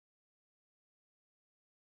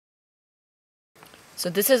So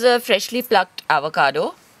this is a freshly plucked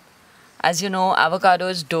avocado. As you know,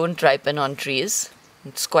 avocados don't ripen on trees.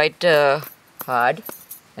 It's quite hard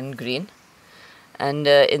and green. And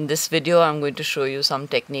in this video, I'm going to show you some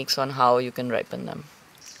techniques on how you can ripen them.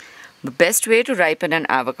 The best way to ripen an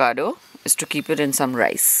avocado is to keep it in some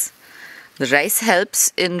rice. The rice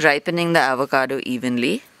helps in ripening the avocado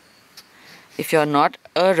evenly. If you're not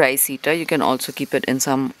a rice eater, you can also keep it in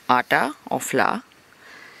some atta or flour.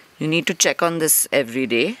 You need to check on this every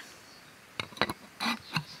day.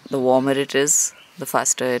 The warmer it is, the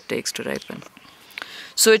faster it takes to ripen.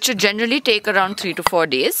 So it should generally take around 3 to 4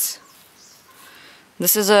 days.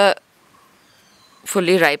 This is a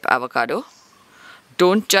fully ripe avocado.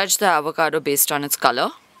 Don't judge the avocado based on its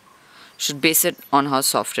color. You should base it on how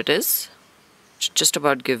soft it is. It should just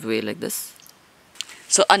about give way like this.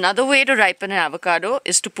 So another way to ripen an avocado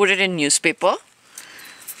is to put it in newspaper.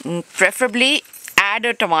 Preferably add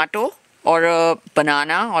a tomato or a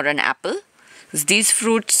banana or an apple. These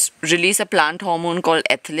fruits release a plant hormone called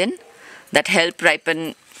ethylene that help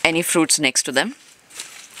ripen any fruits next to them.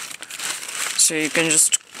 So you can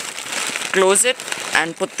just close it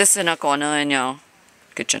and put this in a corner in your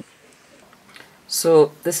kitchen.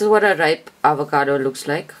 So this is what a ripe avocado looks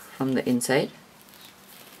like from the inside.